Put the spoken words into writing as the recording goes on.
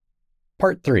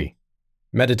Part 3.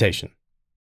 Meditation.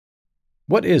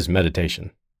 What is meditation?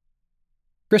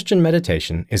 Christian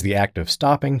meditation is the act of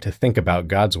stopping to think about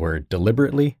God's Word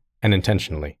deliberately and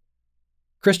intentionally.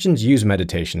 Christians use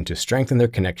meditation to strengthen their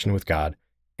connection with God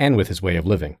and with His way of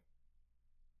living.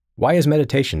 Why is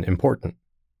meditation important?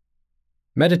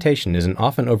 Meditation is an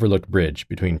often overlooked bridge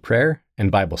between prayer and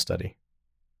Bible study.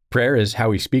 Prayer is how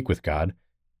we speak with God,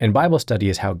 and Bible study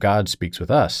is how God speaks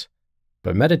with us.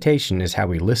 But meditation is how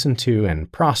we listen to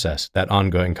and process that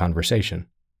ongoing conversation.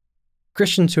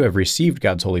 Christians who have received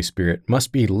God's Holy Spirit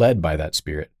must be led by that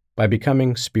Spirit by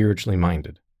becoming spiritually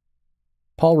minded.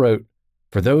 Paul wrote,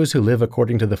 "For those who live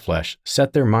according to the flesh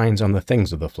set their minds on the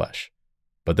things of the flesh,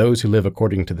 but those who live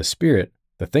according to the Spirit,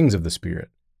 the things of the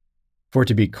Spirit. For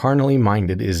to be carnally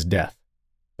minded is death,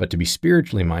 but to be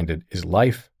spiritually minded is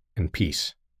life and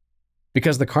peace.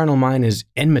 Because the carnal mind is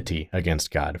enmity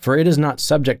against God, for it is not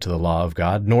subject to the law of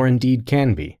God, nor indeed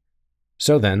can be.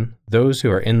 So then, those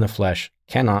who are in the flesh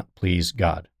cannot please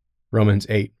God." Romans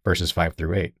 8, verses 5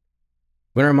 through 8.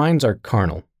 When our minds are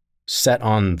carnal, set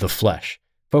on the flesh,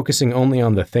 focusing only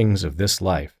on the things of this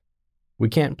life, we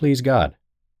can't please God.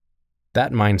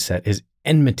 That mindset is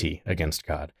enmity against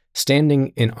God, standing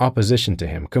in opposition to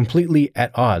Him, completely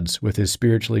at odds with His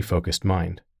spiritually focused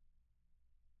mind.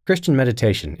 Christian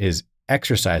meditation is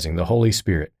exercising the Holy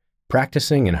Spirit,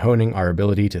 practicing and honing our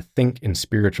ability to think in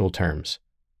spiritual terms,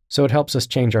 so it helps us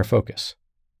change our focus.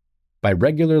 By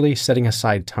regularly setting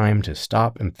aside time to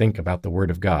stop and think about the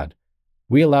Word of God,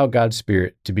 we allow God's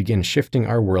Spirit to begin shifting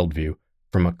our worldview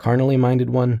from a carnally minded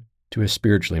one to a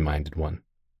spiritually minded one.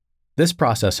 This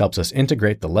process helps us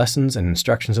integrate the lessons and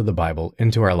instructions of the Bible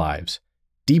into our lives,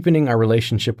 deepening our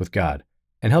relationship with God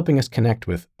and helping us connect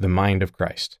with the mind of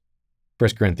Christ.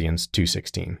 1 Corinthians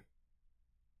 2:16.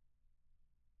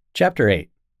 Chapter 8.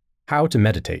 How to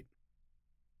meditate.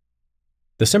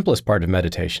 The simplest part of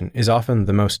meditation is often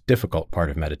the most difficult part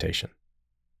of meditation.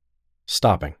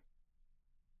 Stopping.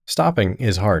 Stopping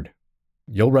is hard.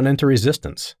 You'll run into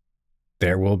resistance.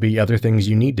 There will be other things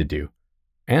you need to do,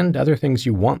 and other things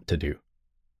you want to do.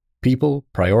 People,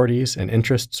 priorities, and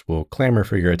interests will clamor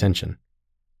for your attention.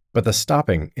 But the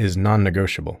stopping is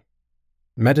non-negotiable.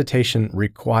 Meditation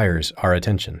requires our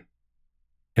attention.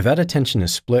 If that attention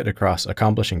is split across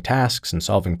accomplishing tasks and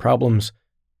solving problems,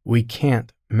 we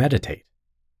can't meditate.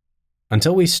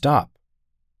 Until we stop,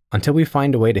 until we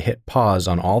find a way to hit pause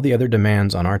on all the other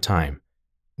demands on our time,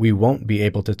 we won't be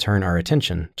able to turn our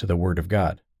attention to the Word of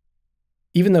God.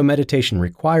 Even though meditation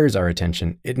requires our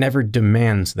attention, it never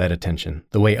demands that attention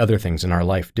the way other things in our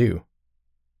life do.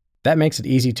 That makes it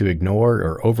easy to ignore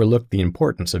or overlook the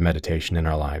importance of meditation in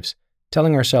our lives,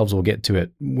 telling ourselves we'll get to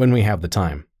it when we have the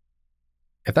time.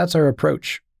 If that's our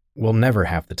approach, we'll never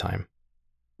have the time.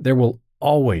 There will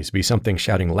always be something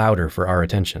shouting louder for our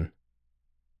attention.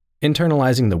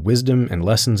 Internalizing the wisdom and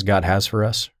lessons God has for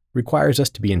us requires us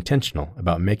to be intentional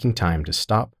about making time to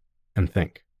stop and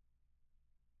think.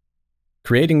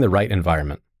 Creating the right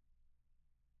environment.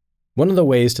 One of the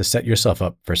ways to set yourself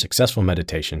up for successful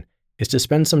meditation is to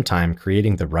spend some time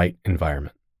creating the right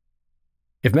environment.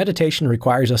 If meditation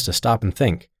requires us to stop and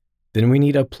think, then we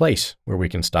need a place where we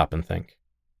can stop and think.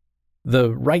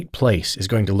 The right place is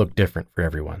going to look different for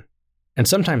everyone, and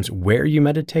sometimes where you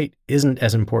meditate isn't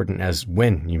as important as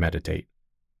when you meditate.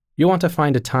 You'll want to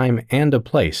find a time and a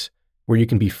place where you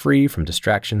can be free from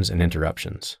distractions and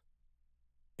interruptions.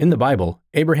 In the Bible,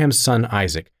 Abraham's son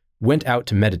Isaac went out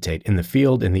to meditate in the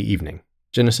field in the evening,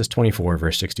 Genesis 24,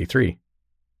 verse 63.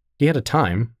 He had a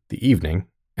time, the evening,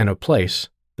 and a place,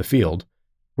 the field,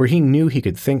 where he knew he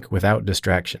could think without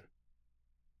distraction.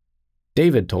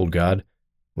 David told God,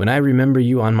 "When I remember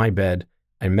you on my bed,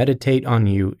 I meditate on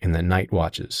you in the night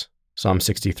watches." Psalm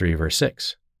 63, verse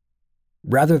 6.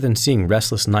 Rather than seeing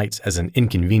restless nights as an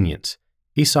inconvenience,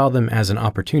 he saw them as an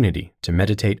opportunity to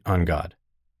meditate on God.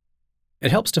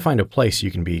 It helps to find a place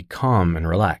you can be calm and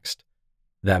relaxed.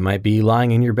 That might be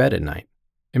lying in your bed at night.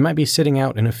 It might be sitting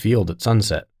out in a field at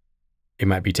sunset. It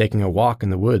might be taking a walk in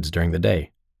the woods during the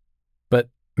day. But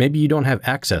maybe you don't have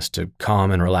access to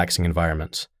calm and relaxing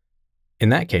environments. In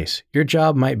that case, your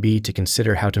job might be to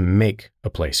consider how to make a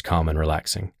place calm and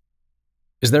relaxing.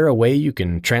 Is there a way you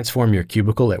can transform your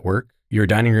cubicle at work, your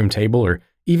dining room table, or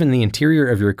even the interior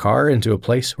of your car into a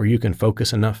place where you can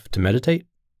focus enough to meditate?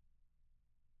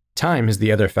 Time is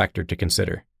the other factor to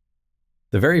consider.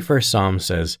 The very first Psalm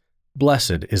says,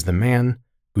 "Blessed is the man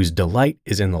whose delight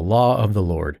is in the law of the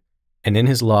Lord, and in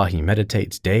his law he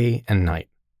meditates day and night."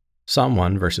 Psalm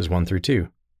 1, verses 1 through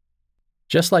 2.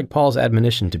 Just like Paul's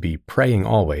admonition to be praying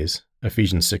always,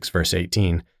 Ephesians 6, verse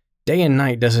 18, day and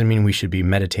night doesn't mean we should be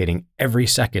meditating every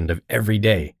second of every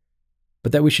day.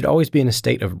 but that we should always be in a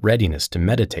state of readiness to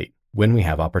meditate when we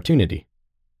have opportunity.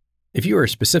 If you are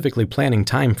specifically planning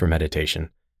time for meditation,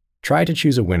 try to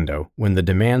choose a window when the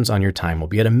demands on your time will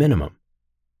be at a minimum.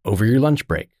 Over your lunch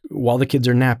break, while the kids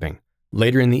are napping,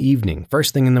 later in the evening,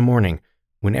 first thing in the morning,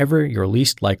 whenever you're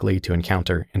least likely to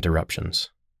encounter interruptions.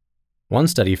 One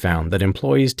study found that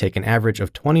employees take an average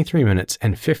of 23 minutes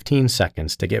and 15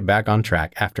 seconds to get back on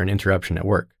track after an interruption at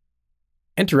work.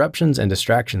 Interruptions and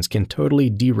distractions can totally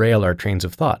derail our trains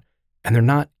of thought, and they're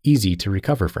not easy to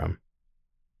recover from.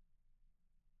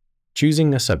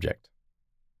 Choosing a subject.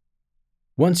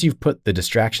 Once you've put the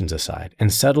distractions aside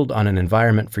and settled on an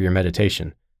environment for your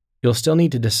meditation, you'll still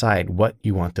need to decide what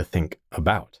you want to think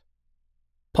about.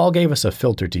 Paul gave us a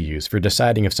filter to use for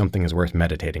deciding if something is worth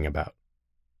meditating about.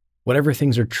 Whatever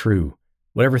things are true,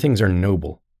 whatever things are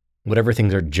noble, whatever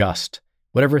things are just,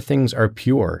 whatever things are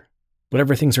pure,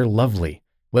 whatever things are lovely,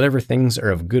 whatever things are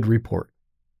of good report,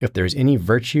 if there's any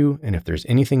virtue and if there's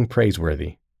anything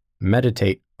praiseworthy,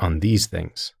 meditate on these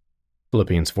things.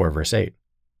 Philippians 4 verse 8.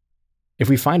 If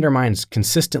we find our minds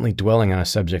consistently dwelling on a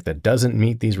subject that doesn't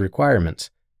meet these requirements,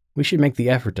 we should make the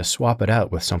effort to swap it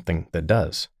out with something that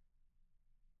does.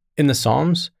 In the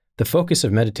Psalms, the focus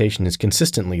of meditation is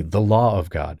consistently the law of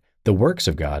God, the works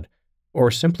of God,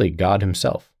 or simply God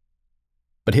himself.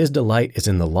 But his delight is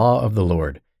in the law of the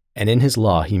Lord, and in his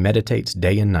law he meditates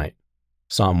day and night.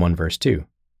 Psalm 1 verse 2.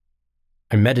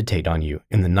 I meditate on you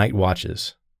in the night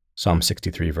watches. Psalm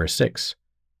 63 verse 6.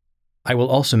 I will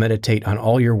also meditate on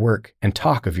all your work and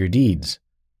talk of your deeds.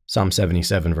 Psalm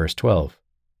 77 verse 12.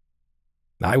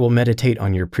 I will meditate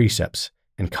on your precepts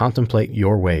and contemplate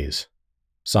your ways.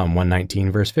 Psalm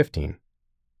 119 verse 15.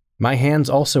 My hands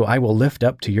also I will lift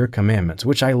up to your commandments,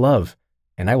 which I love,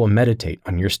 and I will meditate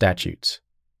on your statutes.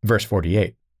 Verse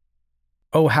 48.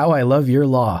 Oh, how I love your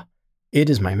law! It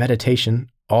is my meditation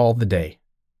all the day.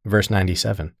 Verse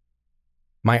 97.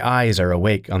 My eyes are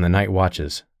awake on the night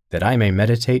watches, that I may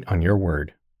meditate on your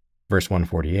word. Verse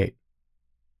 148.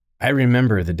 I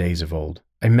remember the days of old.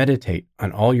 I meditate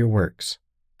on all your works.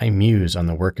 I muse on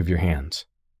the work of your hands.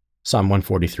 Psalm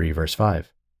 143 verse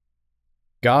 5.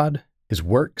 God, his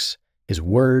works, his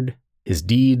word, his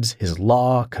deeds, his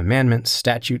law, commandments,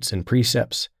 statutes, and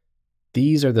precepts,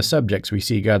 these are the subjects we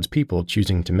see God's people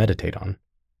choosing to meditate on.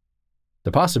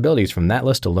 The possibilities from that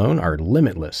list alone are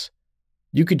limitless.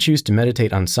 You could choose to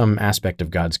meditate on some aspect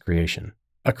of God's creation,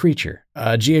 a creature,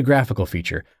 a geographical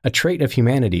feature, a trait of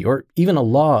humanity, or even a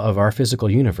law of our physical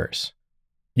universe.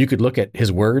 You could look at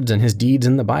his words and his deeds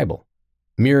in the Bible,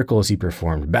 miracles he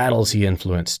performed, battles he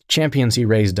influenced, champions he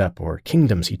raised up, or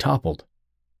kingdoms he toppled.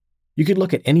 You could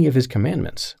look at any of his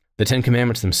commandments, the 10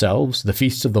 Commandments themselves, the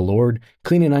feasts of the Lord,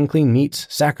 clean and unclean meats,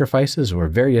 sacrifices, or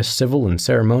various civil and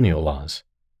ceremonial laws.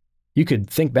 You could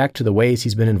think back to the ways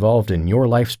he's been involved in your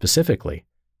life specifically,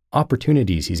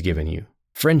 opportunities he's given you,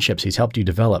 friendships he's helped you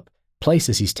develop,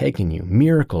 places he's taken you,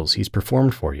 miracles he's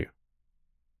performed for you.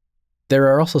 There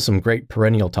are also some great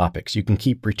perennial topics you can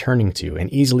keep returning to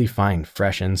and easily find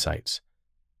fresh insights.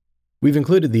 We've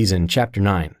included these in Chapter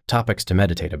 9, Topics to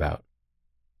Meditate About.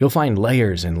 You'll find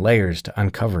layers and layers to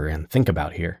uncover and think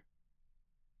about here.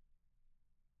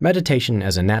 Meditation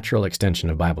as a natural extension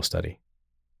of Bible study.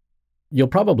 You'll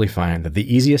probably find that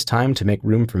the easiest time to make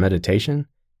room for meditation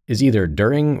is either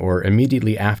during or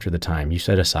immediately after the time you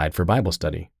set aside for Bible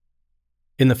study.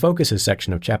 In the Focuses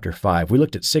section of Chapter 5, we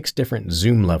looked at 6 different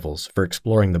Zoom levels for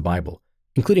exploring the Bible,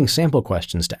 including sample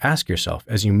questions to ask yourself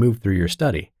as you move through your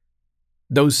study.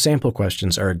 Those sample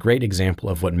questions are a great example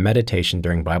of what meditation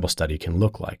during Bible study can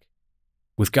look like.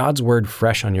 With God's Word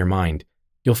fresh on your mind,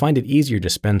 you'll find it easier to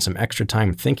spend some extra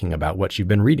time thinking about what you've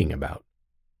been reading about.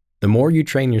 The more you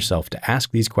train yourself to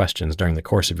ask these questions during the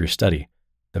course of your study,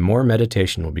 the more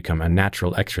meditation will become a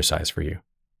natural exercise for you.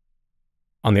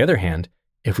 On the other hand,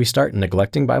 if we start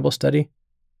neglecting Bible study,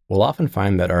 we'll often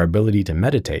find that our ability to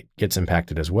meditate gets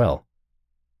impacted as well.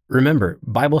 Remember,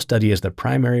 Bible study is the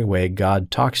primary way God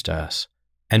talks to us,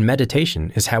 and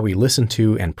meditation is how we listen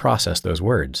to and process those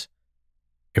words.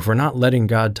 If we're not letting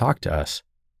God talk to us,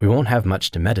 we won't have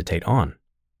much to meditate on.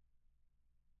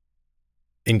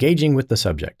 Engaging with the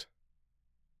subject.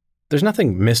 There's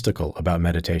nothing mystical about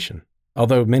meditation,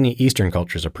 although many Eastern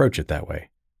cultures approach it that way.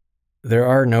 There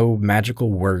are no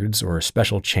magical words or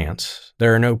special chants,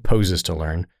 there are no poses to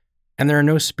learn, and there are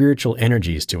no spiritual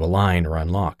energies to align or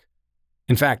unlock.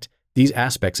 In fact, these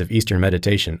aspects of Eastern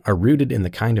meditation are rooted in the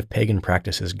kind of pagan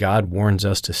practices God warns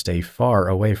us to stay far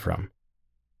away from.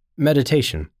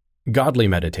 Meditation, godly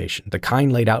meditation, the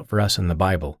kind laid out for us in the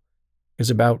Bible, is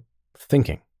about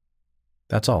thinking.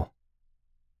 That's all.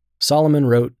 Solomon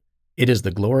wrote, "It is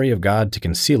the glory of God to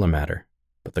conceal a matter,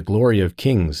 but the glory of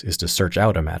kings is to search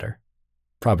out a matter.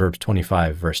 Proverbs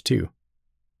 25, verse 2.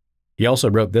 He also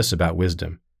wrote this about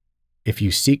wisdom. If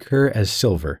you seek her as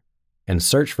silver, and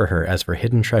search for her as for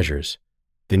hidden treasures,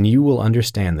 then you will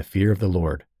understand the fear of the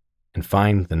Lord, and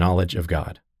find the knowledge of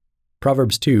God.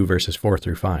 Proverbs 2, verses 4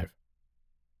 through 5.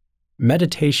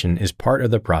 Meditation is part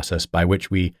of the process by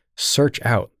which we search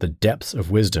out the depths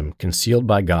of wisdom concealed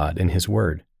by God in His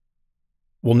Word.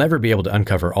 We'll never be able to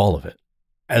uncover all of it.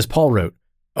 As Paul wrote,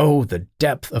 "Oh, the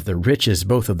depth of the riches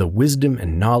both of the wisdom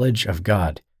and knowledge of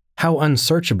God! How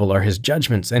unsearchable are His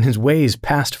judgments and His ways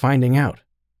past finding out."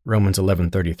 Romans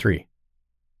 11:33.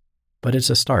 But it's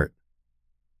a start.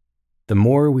 The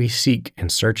more we seek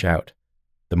and search out,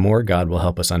 the more God will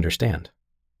help us understand.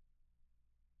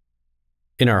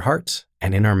 In our hearts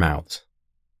and in our mouths.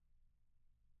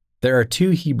 There are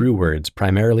two Hebrew words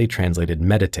primarily translated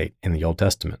meditate in the Old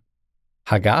Testament.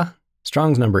 Hagah,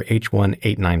 Strong's number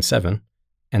H1897,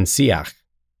 and siach,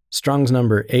 Strong's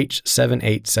number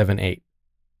H7878.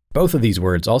 Both of these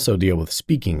words also deal with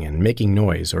speaking and making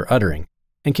noise or uttering,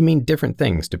 and can mean different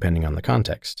things depending on the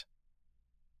context.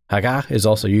 Hagah is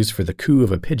also used for the coo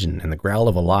of a pigeon and the growl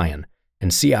of a lion,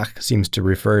 and siach seems to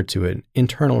refer to an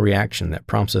internal reaction that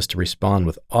prompts us to respond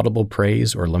with audible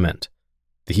praise or lament,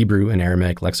 the Hebrew and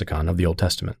Aramaic lexicon of the Old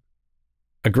Testament.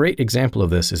 A great example of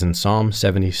this is in Psalm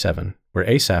 77, where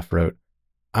Asaph wrote,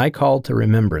 "I call to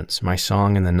remembrance my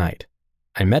song in the night.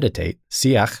 I meditate,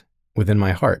 siach, within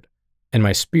my heart, and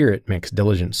my spirit makes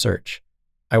diligent search.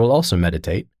 I will also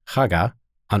meditate, hagah,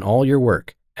 on all your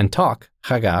work, and talk,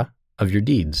 hagah, of your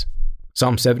deeds."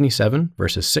 Psalm 77,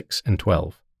 verses 6 and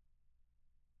 12.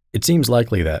 It seems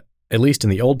likely that, at least in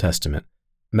the Old Testament,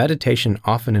 meditation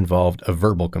often involved a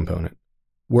verbal component,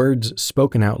 words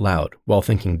spoken out loud while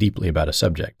thinking deeply about a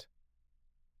subject.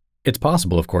 It's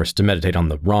possible, of course, to meditate on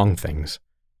the wrong things.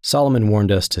 Solomon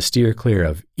warned us to steer clear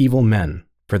of evil men,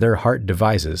 for their heart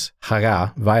devises,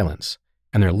 hagah, violence,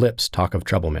 and their lips talk of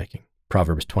troublemaking.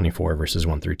 Proverbs 24, verses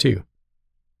 1 through 2.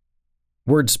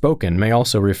 Words spoken may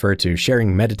also refer to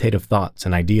sharing meditative thoughts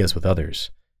and ideas with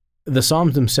others. The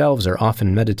Psalms themselves are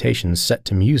often meditations set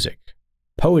to music,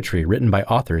 poetry written by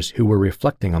authors who were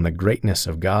reflecting on the greatness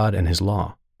of God and His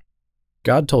law.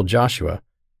 God told Joshua,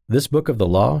 "This book of the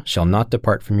law shall not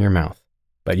depart from your mouth,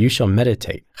 but you shall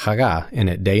meditate, hagah, in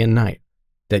it day and night,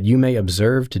 that you may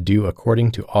observe to do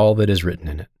according to all that is written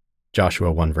in it."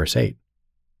 Joshua 1 verse 8.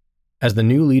 As the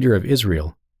new leader of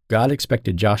Israel, God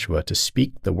expected Joshua to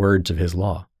speak the words of His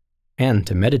law, and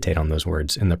to meditate on those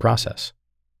words in the process.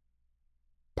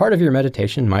 Part of your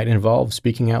meditation might involve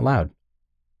speaking out loud.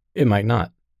 It might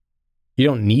not. You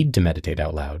don't need to meditate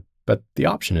out loud, but the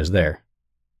option is there.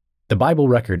 The Bible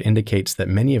record indicates that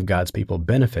many of God's people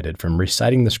benefited from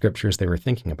reciting the scriptures they were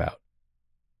thinking about.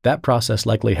 That process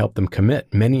likely helped them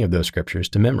commit many of those scriptures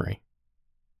to memory.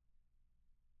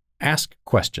 Ask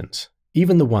questions,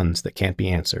 even the ones that can't be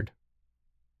answered.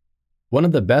 One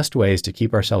of the best ways to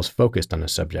keep ourselves focused on a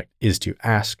subject is to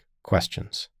ask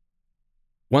questions.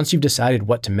 Once you've decided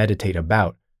what to meditate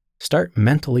about, start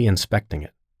mentally inspecting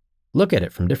it. Look at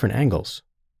it from different angles.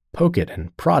 Poke it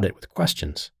and prod it with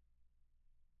questions.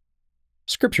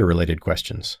 Scripture-related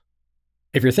questions.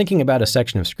 If you're thinking about a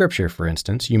section of Scripture, for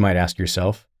instance, you might ask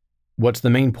yourself, what's the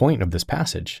main point of this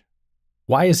passage?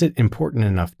 Why is it important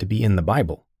enough to be in the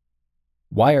Bible?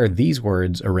 Why are these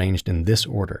words arranged in this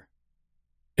order?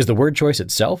 Is the word choice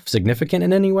itself significant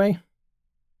in any way?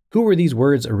 Who were these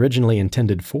words originally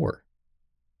intended for?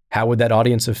 How would that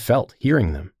audience have felt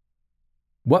hearing them?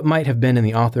 What might have been in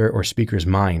the author or speaker's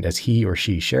mind as he or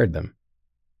she shared them?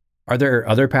 Are there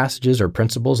other passages or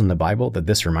principles in the Bible that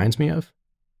this reminds me of?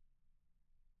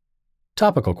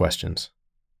 Topical questions.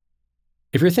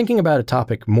 If you're thinking about a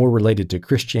topic more related to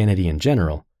Christianity in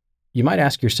general, you might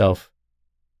ask yourself,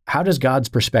 how does God's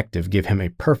perspective give Him a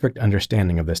perfect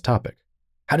understanding of this topic?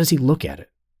 How does He look at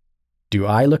it? Do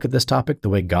I look at this topic the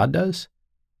way God does?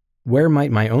 Where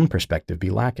might my own perspective be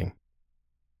lacking?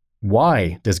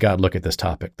 Why does God look at this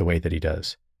topic the way that He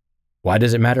does? Why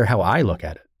does it matter how I look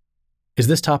at it? Is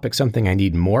this topic something I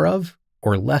need more of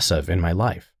or less of in my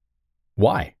life?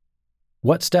 Why?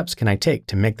 What steps can I take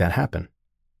to make that happen?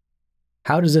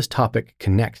 How does this topic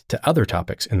connect to other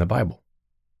topics in the Bible?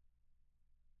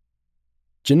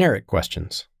 Generic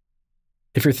questions.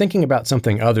 If you're thinking about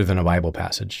something other than a Bible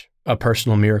passage, a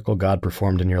personal miracle God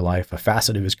performed in your life, a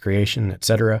facet of His creation,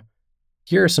 etc.,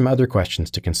 here are some other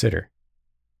questions to consider.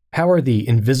 How are the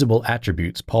invisible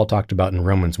attributes Paul talked about in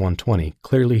Romans 1:20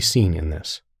 clearly seen in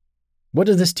this? What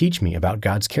does this teach me about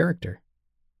God's character?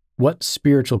 What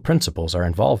spiritual principles are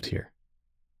involved here?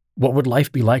 What would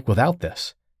life be like without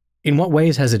this? In what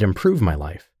ways has it improved my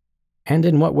life? And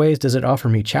in what ways does it offer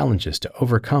me challenges to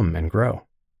overcome and grow?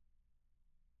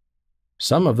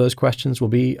 Some of those questions will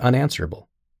be unanswerable.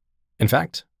 In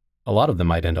fact, a lot of them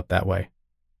might end up that way.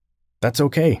 That's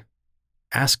okay.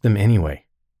 Ask them anyway.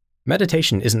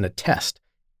 Meditation isn't a test.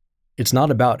 It's not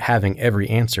about having every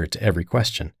answer to every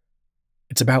question.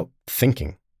 It's about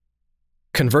thinking.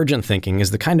 Convergent thinking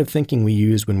is the kind of thinking we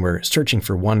use when we're searching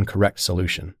for one correct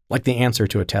solution, like the answer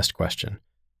to a test question.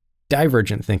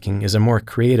 Divergent thinking is a more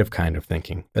creative kind of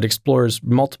thinking that explores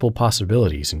multiple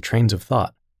possibilities and trains of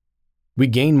thought. We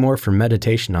gain more from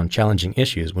meditation on challenging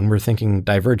issues when we're thinking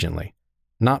divergently,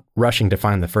 not rushing to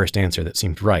find the first answer that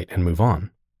seemed right and move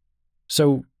on.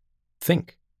 So,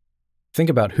 think. Think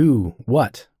about who,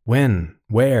 what, when,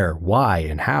 where, why,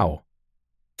 and how.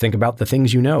 Think about the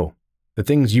things you know, the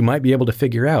things you might be able to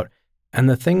figure out, and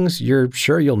the things you're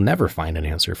sure you'll never find an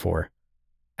answer for.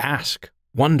 Ask.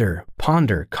 Wonder,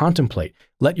 ponder, contemplate.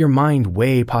 Let your mind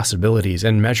weigh possibilities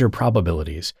and measure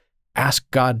probabilities. Ask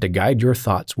God to guide your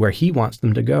thoughts where He wants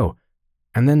them to go.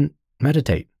 And then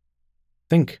meditate.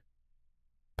 Think.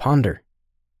 Ponder.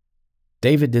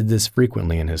 David did this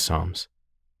frequently in his Psalms.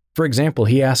 For example,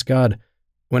 he asked God,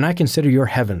 "When I consider your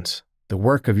heavens, the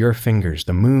work of your fingers,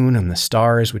 the moon and the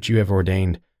stars which you have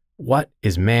ordained, what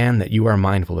is man that you are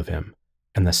mindful of him,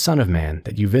 and the Son of Man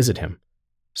that you visit him?"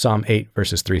 Psalm 8,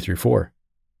 verses 3-4.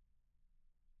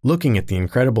 Looking at the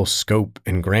incredible scope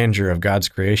and grandeur of God's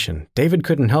creation, David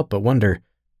couldn't help but wonder,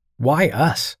 why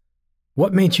us?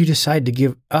 What made you decide to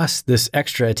give us this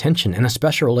extra attention and a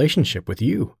special relationship with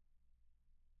you?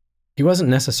 He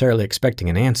wasn't necessarily expecting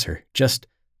an answer, just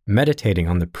meditating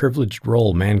on the privileged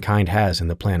role mankind has in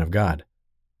the plan of God.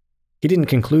 He didn't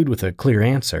conclude with a clear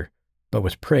answer, but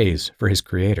with praise for his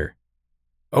Creator.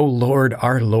 "O Lord,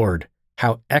 our Lord,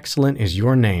 how excellent is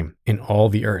your name in all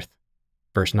the earth."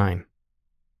 Verse 9.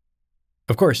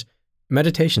 Of course,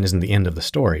 meditation isn't the end of the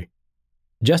story.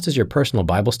 Just as your personal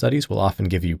Bible studies will often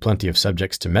give you plenty of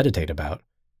subjects to meditate about,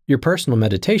 your personal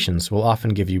meditations will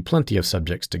often give you plenty of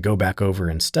subjects to go back over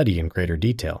and study in greater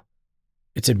detail.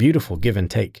 It's a beautiful give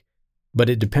and take, but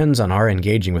it depends on our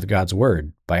engaging with God's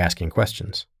Word by asking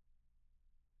questions.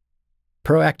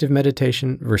 Proactive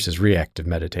meditation versus reactive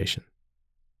meditation.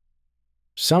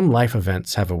 Some life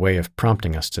events have a way of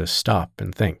prompting us to stop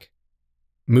and think.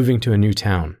 Moving to a new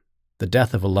town, the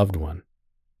death of a loved one,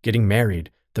 getting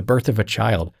married, the birth of a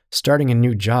child, starting a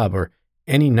new job, or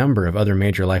any number of other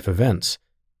major life events.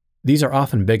 These are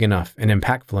often big enough and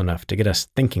impactful enough to get us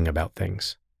thinking about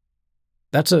things.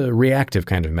 That's a reactive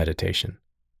kind of meditation.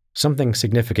 Something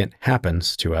significant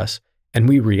happens to us, and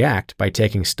we react by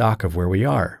taking stock of where we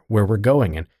are, where we're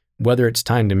going, and whether it's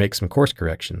time to make some course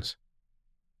corrections.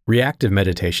 Reactive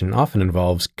meditation often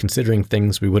involves considering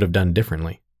things we would have done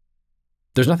differently.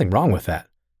 There's nothing wrong with that.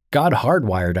 God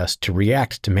hardwired us to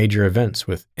react to major events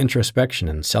with introspection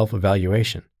and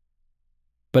self-evaluation.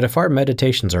 But if our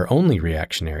meditations are only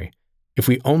reactionary, if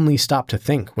we only stop to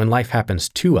think when life happens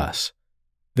to us,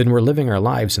 then we're living our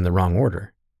lives in the wrong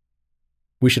order.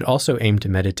 We should also aim to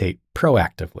meditate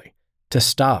proactively, to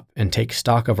stop and take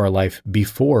stock of our life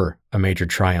before a major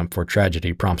triumph or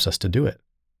tragedy prompts us to do it.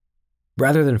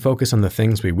 Rather than focus on the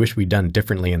things we wish we'd done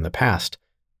differently in the past,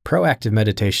 proactive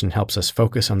meditation helps us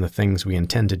focus on the things we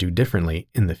intend to do differently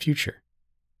in the future.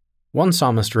 One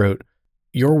psalmist wrote,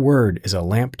 "Your word is a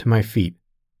lamp to my feet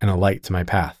and a light to my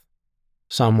path."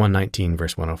 Psalm 119,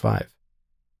 verse 105.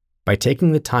 By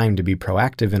taking the time to be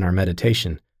proactive in our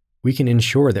meditation, we can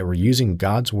ensure that we're using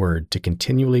God's word to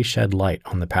continually shed light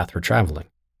on the path we're traveling,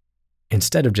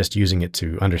 instead of just using it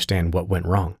to understand what went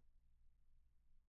wrong.